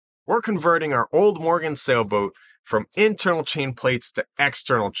we're converting our old Morgan sailboat from internal chain plates to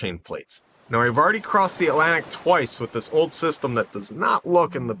external chain plates. Now, I've already crossed the Atlantic twice with this old system that does not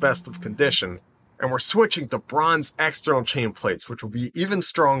look in the best of condition, and we're switching to bronze external chain plates, which will be even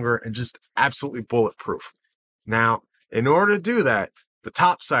stronger and just absolutely bulletproof. Now, in order to do that, the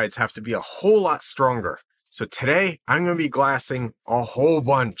top sides have to be a whole lot stronger. So today, I'm going to be glassing a whole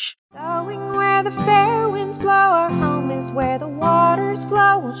bunch. Going where the fair winds blow, our home is where the waters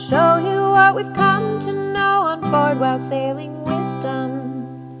flow. We'll show you what we've come to know on board while sailing wisdom.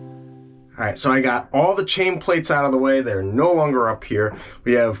 Alright, so I got all the chain plates out of the way. They're no longer up here.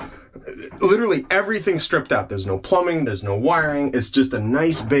 We have literally everything stripped out. There's no plumbing, there's no wiring. It's just a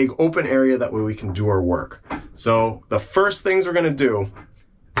nice big open area, that way we can do our work. So the first things we're going to do,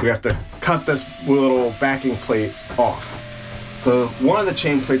 we have to cut this little backing plate off. So one of the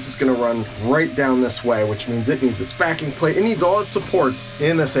chain plates is going to run right down this way, which means it needs its backing plate. It needs all its supports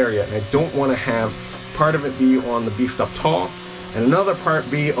in this area, and I don't want to have part of it be on the beefed up tall and another part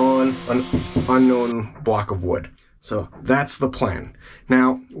be on an unknown block of wood. So that's the plan.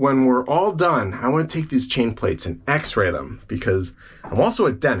 Now, when we're all done, I want to take these chain plates and x-ray them, because I'm also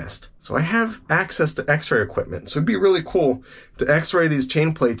a dentist, so I have access to x-ray equipment. So it'd be really cool to x-ray these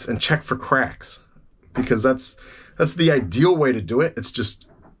chain plates and check for cracks, because that's the ideal way to do it. It's just,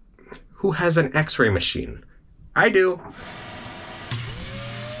 who has an x-ray machine? I do.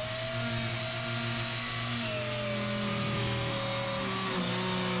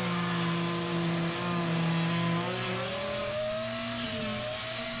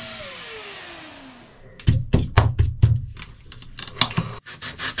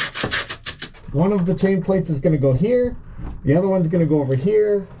 One of the chain plates is going to go here, the other one's going to go over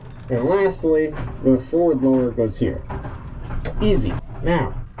here, and lastly, the forward lower goes here. Easy.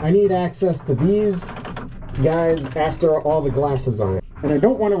 Now, I need access to these guys after all the glass is on it. And I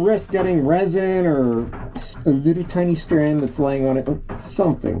don't want to risk getting resin or a little tiny strand that's laying on it,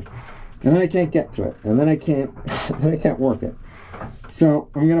 something. And then I can't get to it, and then I can't work it. So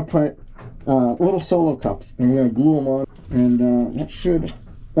I'm going to put little solo cups, and I'm going to glue them on, and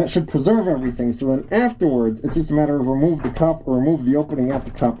that should preserve everything. So then afterwards, it's just a matter of remove the cup or remove the opening at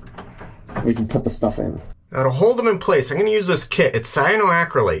the cup. We can put the stuff in. Now to hold them in place, I'm going to use this kit. It's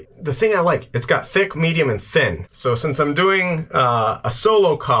cyanoacrylate. The thing I like, it's got thick, medium, and thin. So since I'm doing a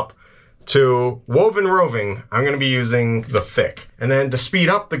solo cup to woven roving, I'm going to be using the thick. And then to speed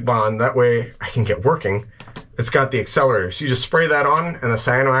up the bond, that way I can get working, it's got the accelerator. So you just spray that on and the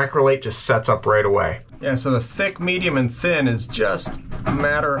cyanoacrylate just sets up right away. Yeah, so the thick, medium, and thin is just a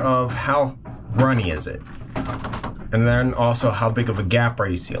matter of how runny is it. And then also how big of a gap are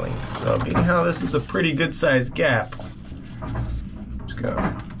you sealing. So being how this is a pretty good sized gap, I'm just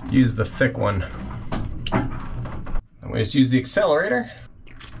gonna use the thick one. And we just use the accelerator.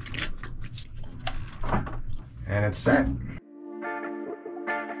 And it's set.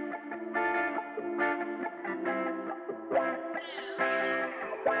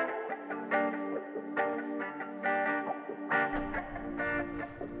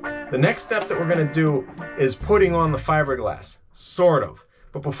 The next step that we're going to do is putting on the fiberglass, sort of.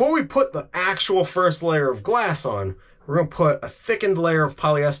 But before we put the actual first layer of glass on, we're going to put a thickened layer of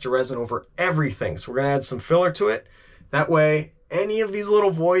polyester resin over everything. So we're going to add some filler to it. That way, any of these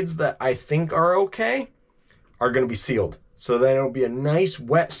little voids that I think are okay are going to be sealed. So then it'll be a nice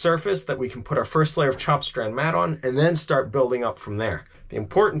wet surface that we can put our first layer of chopped strand mat on and then start building up from there. The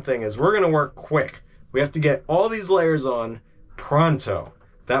important thing is we're going to work quick. We have to get all these layers on pronto.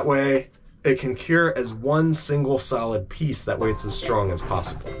 That way it can cure as one single solid piece. That way it's as strong as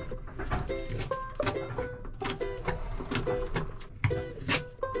possible.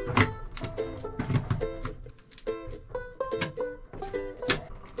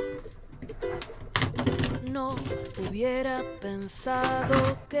 No hubiera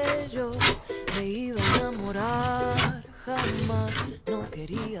pensado que yo me iba a enamorar. Jamás no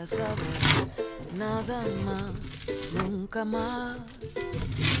quería saber nada más, nunca más.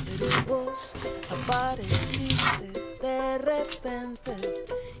 Pero vos apareciste de repente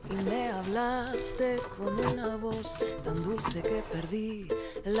y me hablaste con una voz tan dulce que perdí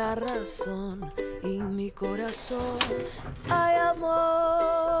la razón y mi corazón. Ay,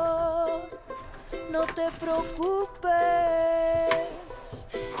 amor, no te preocupes,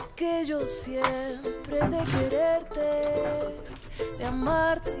 que yo siempre de quererte, de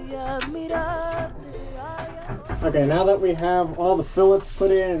amarte y admirarte. Okay, now that we have all the fillets put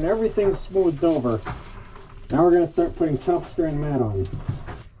in and everything smoothed over, now we're going to start putting top strand mat on.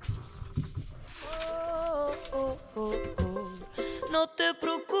 Oh, oh, oh, oh. No te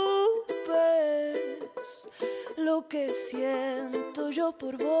preocupes, Lo que siento yo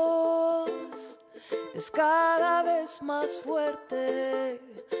por vos es cada vez más fuerte.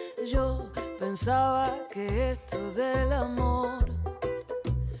 Yo pensaba que esto del amor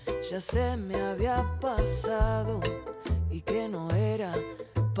ya se me había pasado y que no era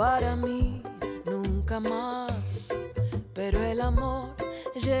para mí nunca más. Pero el amor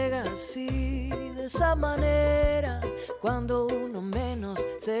llega así, de esa manera, cuando uno menos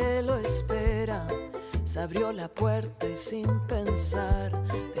se lo espera. Se abrió la puerta y sin pensar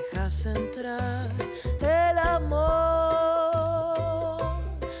dejas entrar el amor.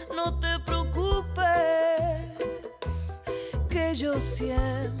 No te preocupes, que yo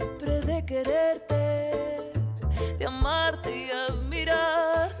siempre de quererte, de amarte y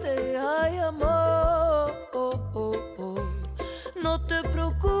admirarte, ay amor. No te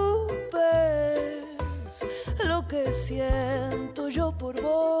preocupes, lo que siento yo por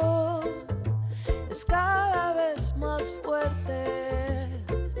vos es cada vez más fuerte.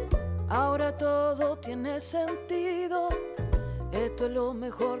 Ahora todo tiene sentido. Esto es lo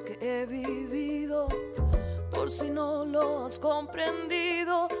mejor que he vivido. Por si no lo has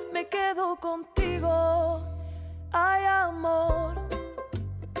comprendido, me quedo contigo. Ay, amor,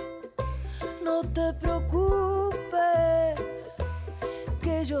 no te preocupes,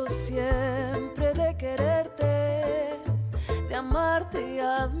 que yo siempre de quererte, de amarte y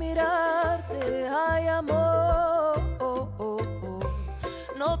admirarte, ay amor,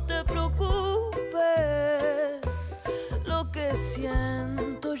 no te preocupes, lo que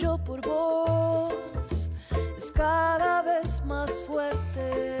siento yo por vos es cada vez más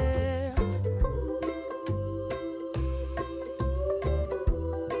fuerte.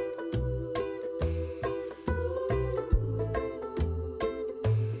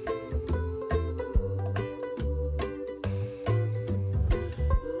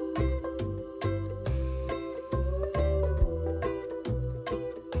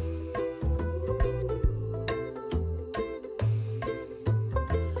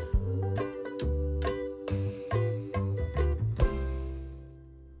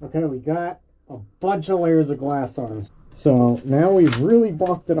 Okay, we got a bunch of layers of glass on. So now we've really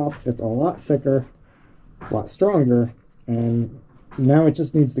bulked it up. It's a lot thicker, a lot stronger, and now it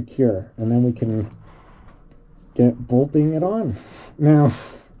just needs to cure, and then we can get bolting it on. Now,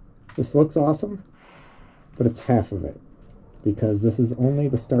 this looks awesome, but it's half of it, because this is only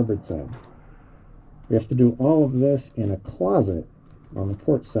the starboard side. We have to do all of this in a closet on the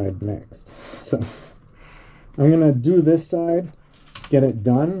port side next. So I'm gonna do this side, get it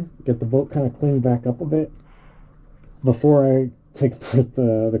done, get the boat kind of cleaned back up a bit before I take apart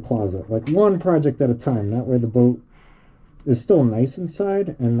the closet. Like one project at a time. That way the boat is still nice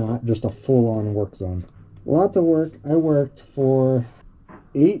inside and not just a full-on work zone. Lots of work. I worked for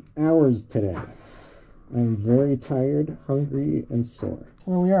 8 hours today. I'm very tired, hungry, and sore.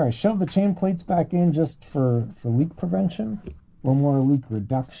 Here we are. I shoved the chain plates back in just for leak prevention, or more leak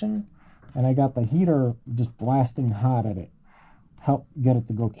reduction, and I got the heater just blasting hot at it. Help get it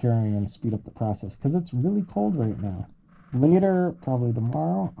to go curing and speed up the process, because it's really cold right now. Later, probably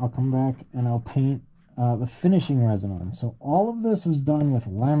tomorrow, I'll come back and I'll paint the finishing resin on. So all of this was done with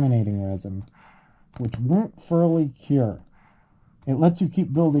laminating resin, which won't fully cure. It lets you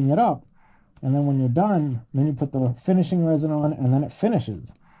keep building it up, and then when you're done, then you put the finishing resin on and then it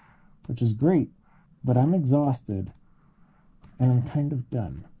finishes, which is great. But I'm exhausted and I'm kind of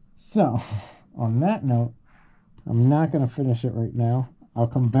done. So on that note, I'm not going to finish it right now. I'll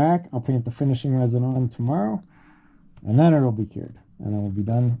come back, I'll paint the finishing resin on tomorrow, and then it'll be cured. And then we'll be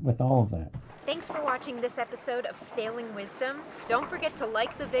done with all of that. Thanks for watching this episode of Sailing Wisdom. Don't forget to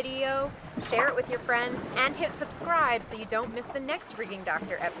like the video, share it with your friends, and hit subscribe so you don't miss the next Rigging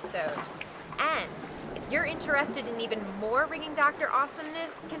Doctor episode. And if you're interested in even more Rigging Doctor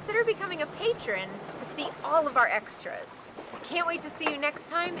awesomeness, consider becoming a patron to see all of our extras. I can't wait to see you next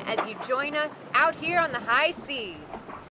time as you join us out here on the high seas.